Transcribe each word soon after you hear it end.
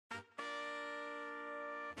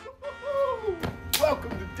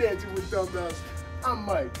Welcome to Dancing with Dumbbells. I'm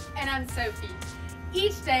Mike. And I'm Sophie.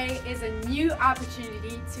 Each day is a new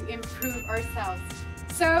opportunity to improve ourselves.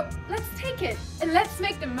 So let's take it and let's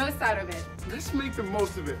make the most out of it. Let's make the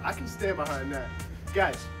most of it. I can stand behind that.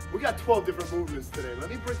 Guys, we got 12 different movements today. Let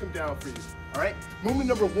me break them down for you. All right? Movement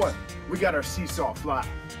number 1, we got our seesaw fly.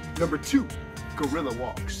 Number 2, gorilla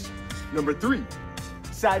walks. Number 3,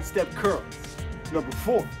 side step curls. Number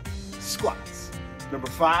 4, squats. Number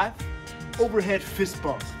 5, overhead fist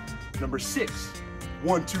bump. Number 6,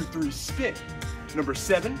 1, 2, 3 spin. Number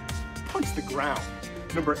 7, punch the ground.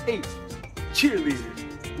 Number 8,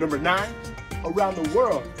 cheerleader. Number 9, around the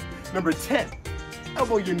world. Number 10,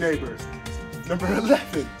 elbow your neighbor. Number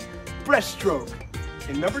 11, breaststroke.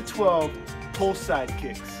 And number 12, pull side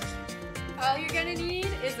kicks. All you're gonna need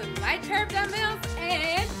is a light pair of dumbbells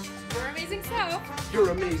and your amazing self. Your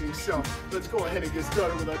amazing self. Let's go ahead and get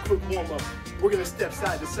started with our quick warm-up. We're gonna step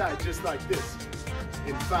side to side just like this.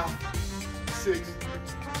 In 5, 6,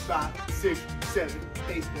 5, 6, 7,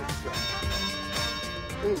 8, let's go.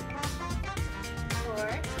 4,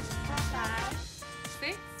 5,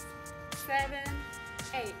 6, 7,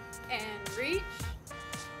 8. And reach.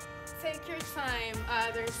 Take your time.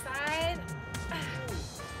 Other side.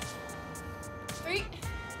 3,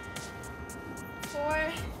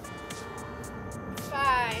 4,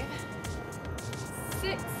 5,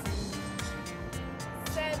 6,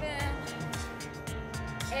 7,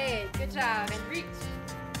 8. Good job. And reach.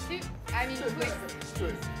 Twist.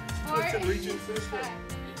 4, 5,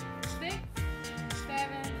 6, 7,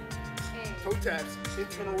 8. Toe taps,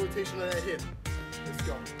 internal rotation of that hip. Let's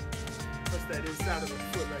go. Press that inside of the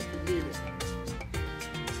foot like you mean it.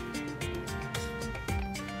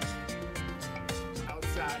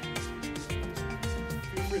 Outside.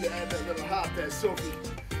 Feel free to add that little hop that Sophie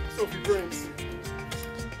brings.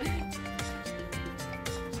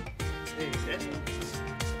 Hey, that works.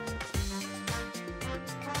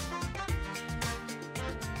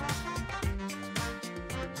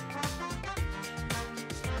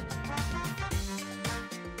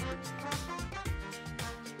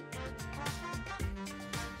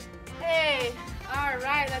 Hey, all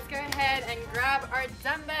right, let's go ahead and grab our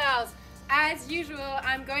dumbbells. As usual,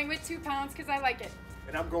 I'm going with 2 pounds because I like it.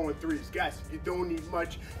 And I'm going with 3s. Guys, you don't need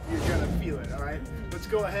much, you're gonna feel it, all right? Let's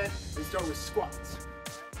go ahead and start with squats.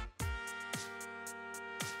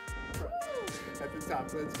 At the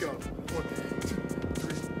top, let's go. 1, 2,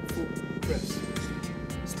 3, 4, press.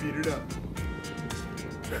 Speed it up.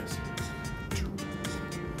 Press. 2.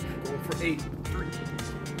 Going for 8, 3.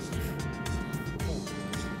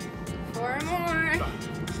 4 more. 5.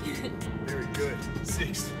 Very good.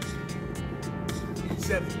 6.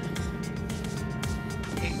 7.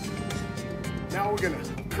 8. Now we're gonna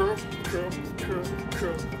curl, curl, curl,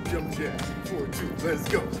 curl, jump jack. 4, 2, let's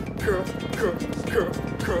go. Curl, curl, curl,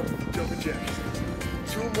 curl, jump and jack.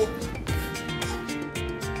 2 more.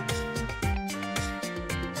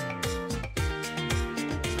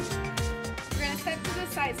 We're gonna step to the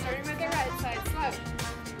side, starting with the right side, slow.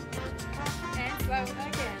 And slow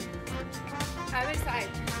again. Other side.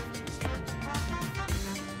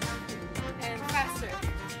 And faster.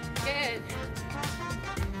 Good.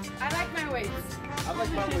 I like my weights. I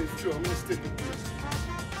like my weights too. I'm gonna stick with these.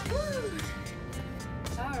 Woo.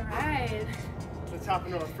 All right. Let's hop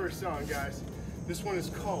into our first song, guys. This one is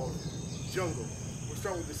called Jungle. We'll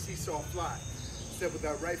start with the seesaw fly. Step with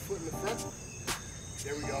our right foot in the front.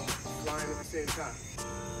 There we go. Flying at the same time.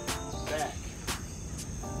 Back.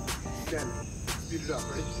 Standing. Speed it up,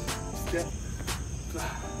 ready? Step,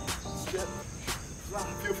 fly, step, fly.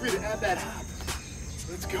 Feel free to add that hop.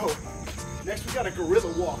 Let's go. Next we got a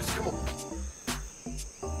gorilla walks. Come on.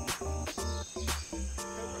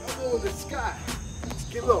 Elbow in the sky.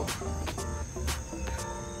 Get low.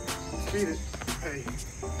 Speed it. Hey.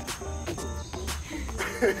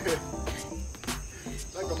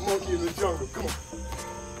 Like a monkey in the jungle. Come on.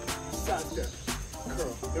 Side step.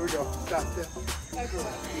 Curl. There we go. Side step. Curl.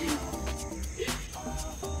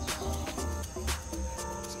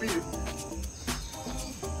 Speed it.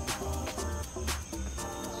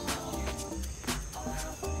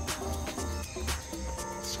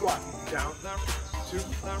 Squat. Down. 2.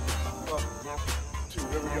 Up. 2.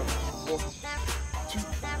 There we go. 1, 2,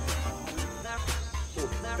 4.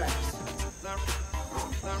 Fast.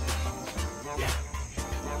 Yeah.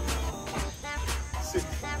 6,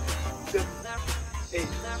 7, 8.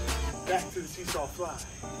 Back to the seesaw fly.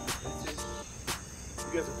 That's it.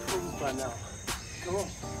 You guys are pros by now. Come on.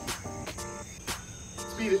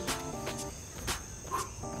 Speed it.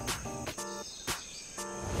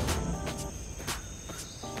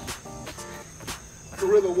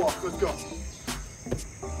 Gorilla walk, let's go.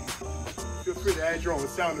 Feel free to add your own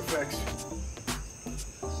sound effects.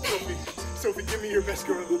 Sophie, give me your best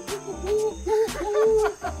gorilla.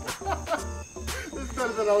 This is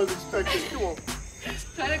better than I was expecting. Come on.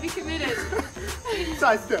 Try to be committed.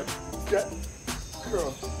 Side step. Step.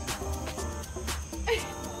 Curl.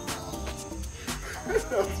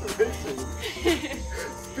 That was amazing.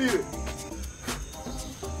 Speed it.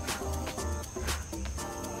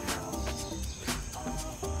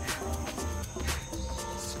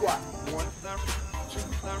 Squat. 1, 2,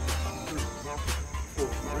 3, 4.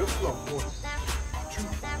 Real slow. 1, 2,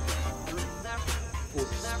 3, 4.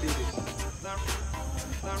 Speed it.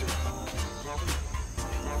 2,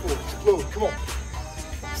 4. Explode. Come on.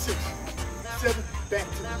 6, 7. Back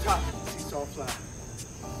to the top. Seesaw fly.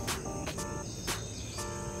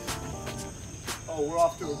 Oh, we're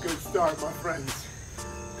off to a good start, my friends.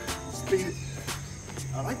 Speed it.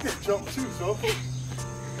 I like that jump too, Sophie.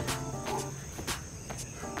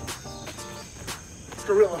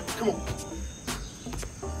 Gorilla, come on.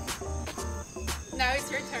 Now it's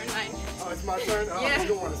your turn, Mike. Oh, it's my turn? Oh, Yeah. I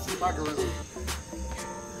don't want to see my gorilla.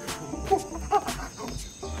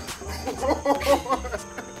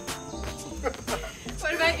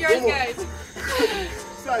 What about yours, guys?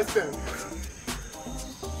 Side step.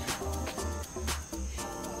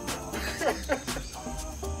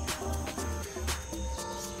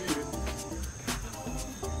 Speed it.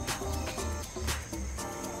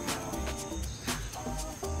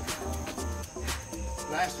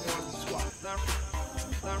 Last one, squat.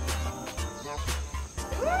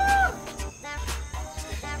 Woo!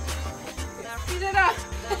 Speed it up.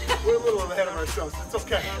 We're a little ahead of ourselves. It's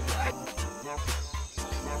okay.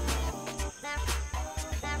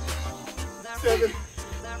 7,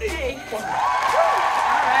 8. Hey. Fun. All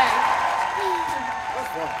right.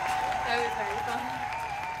 That's fun. That was very fun.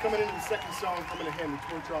 Coming into the second song, I'm going to hand the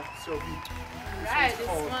torch off to Sophie. All right, this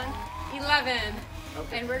one, 11.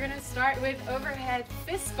 Okay. And we're going to start with overhead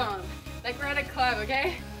fist bump, like we're at a club,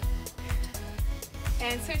 okay?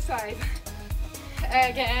 And switch sides.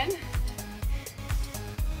 Again.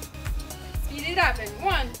 Speed it up in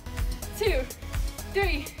 1, 2,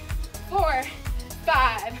 3, 4,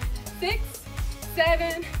 5, 6,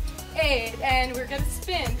 7, 8. And we're going to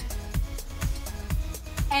spin.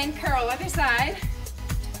 And curl other side.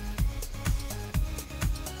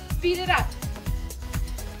 Speed it up.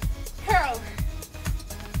 Curl.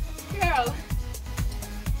 Curl.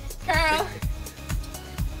 Curl.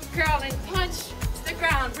 Curl and punch to the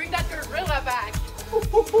ground. Bring that gorilla back.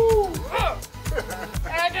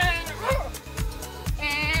 Again.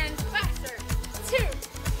 And faster. 2,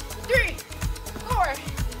 3, 4,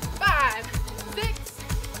 5, 6,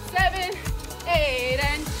 7, 8.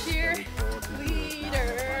 And cheerleader.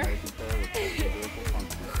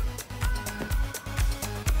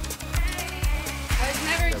 I was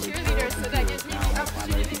never a cheerleader, so that gives me the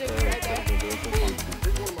opportunity to be right there. This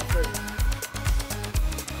is one of my favorites.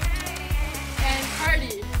 And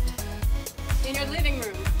party in your living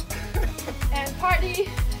room. And party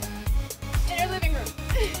in your living room.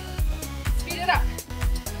 Speed it up.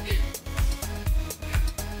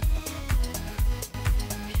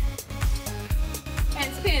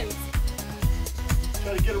 And spins.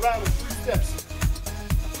 Try to get around in 3 steps.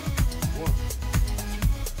 1,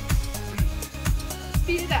 2, 3.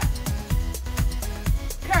 Speed it up.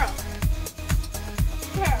 Curl.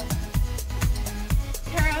 Curl.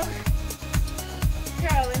 Curl.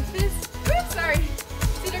 Curl and fist. Oops, sorry.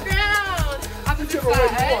 To the ground. Opposite Whichever way you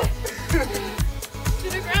side. want. To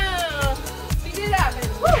the ground. Speed it up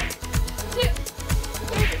and 2,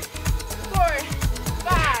 3, 4,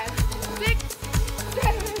 5, 6,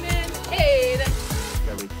 7, and 8.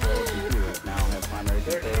 Every 12 computers now have primary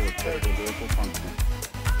control of special vehicle function.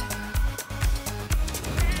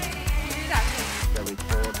 Speed it up. Every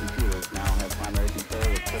 12 computers now have primary control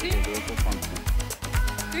of special vehicle function.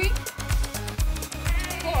 3,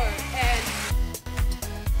 4, and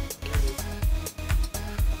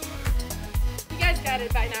you guys got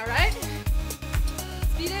it by now, right?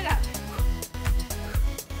 Speed it up.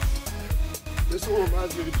 This one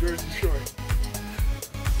reminds me of Jersey Shore.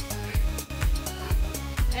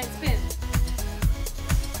 And spin.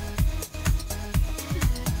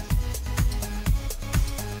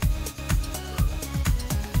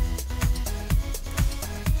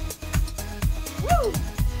 Woo!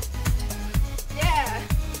 Yeah.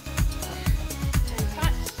 And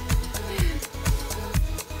punch.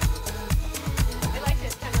 I like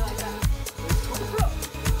it kind of like that.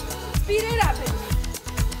 Speed it up.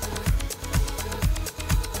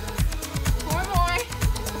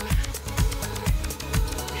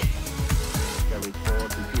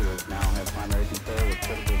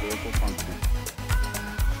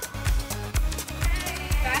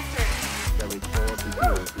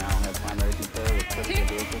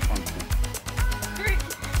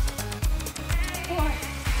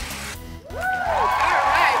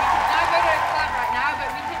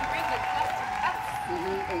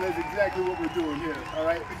 exactly what we're doing here, all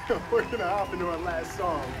right? We're gonna hop into our last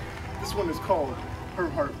song. This one is called Her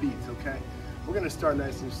Heart Beats, okay? We're gonna start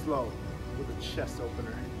nice and slow with a chest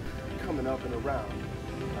opener, coming up and around. 5,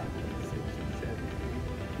 6, 7, 8,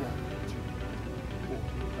 1, 2, 4,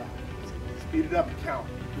 5, 6. Speed it up and count.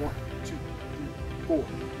 1, 2, 3, 4.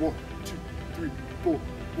 1, 2, 3, 4.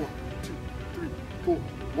 1, 2, 3, 4.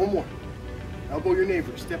 One more. Elbow your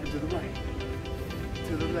neighbor. Step it to the right,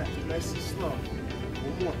 to the left, nice and slow.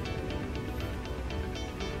 One more.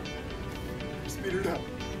 Speed it up.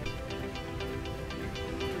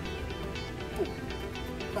 4,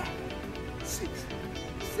 5, 6,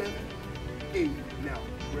 7, 8. Now,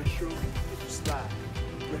 breaststroke, slide.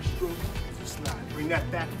 Breaststroke, slide. Bring that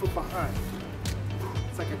back foot behind.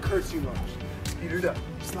 It's like a curtsy lunge. Speed it up.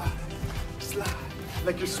 Slide, slide.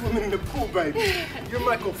 Like you're swimming in the pool, baby. You're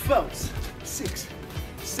Michael Phelps. 6,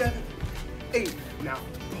 7, 8. Now,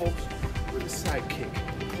 pulse with a side kick.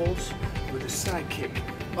 Pulse with a side kick.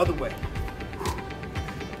 Other way.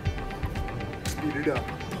 Speed it up.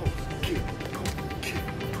 Pulse, kick,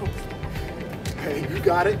 pulse. Hey, you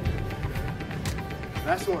got it.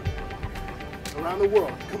 Last one. Around the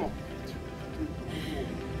world. Come on. 2, 3, 4,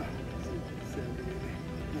 5, 6, 7,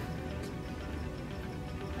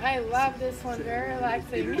 8. I love this one. Very relaxing.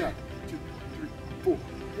 Speed it up. 2, 3, 4.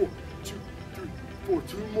 1, 2, 3, 4.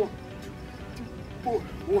 2 more. 2, 4.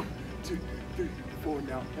 1, 2, 3, 4.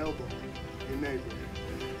 Now elbow your neighbor.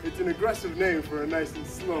 It's an aggressive name for a nice and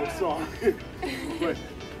slow song, but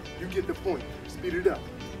you get the point. Speed it up.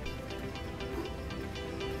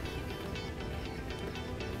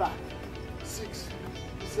 5, 6,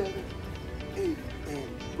 7, 8,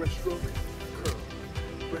 and breaststroke, curl.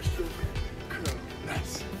 Breaststroke, curl.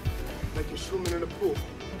 Nice. Like you're swimming in a pool.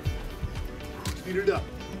 Speed it up.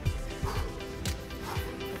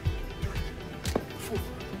 4,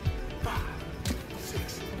 5,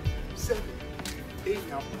 6, 7, 8.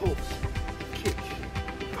 Now pulse, kick,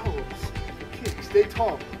 pulse, kick. Stay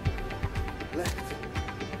tall. Left.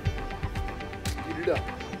 Speed it up.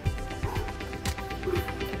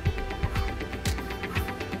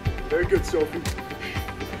 Very good, Sophie.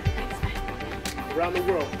 Around the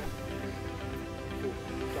world. 4,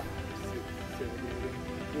 5, 6, 7, 8.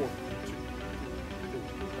 1, 2, 3,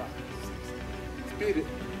 4, 5, 6. Speed it.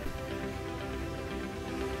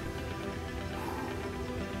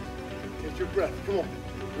 Catch your breath. Come on.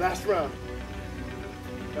 Last round.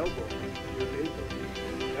 Elbow your neighbor.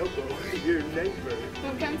 Elbow your neighbor.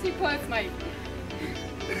 Don't come too close, Mike.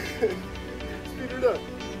 Speed it up.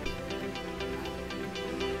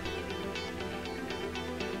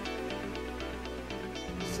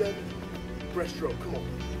 7. Breaststroke. Come on.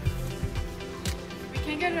 We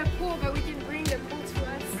can't go to the pool, but we can bring the pool to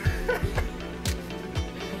us.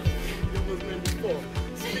 That was meant to fall.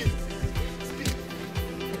 Speed. Speed.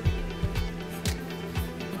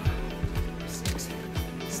 5, 6,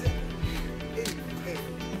 7, 8, and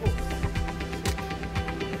pulse.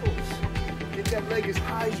 Pulse. Get that leg as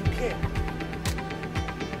high as you can.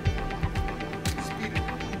 Speed it.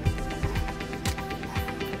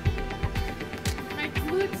 My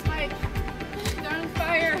glutes, Mike. They're on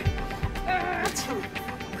fire.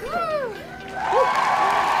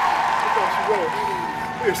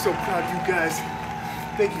 We are so proud of you guys.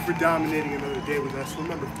 Thank you for dominating another day with us.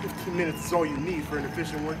 Remember, 15 minutes is all you need for an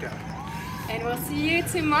efficient workout. And we'll see you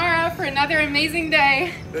tomorrow for another amazing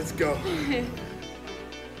day. Let's go.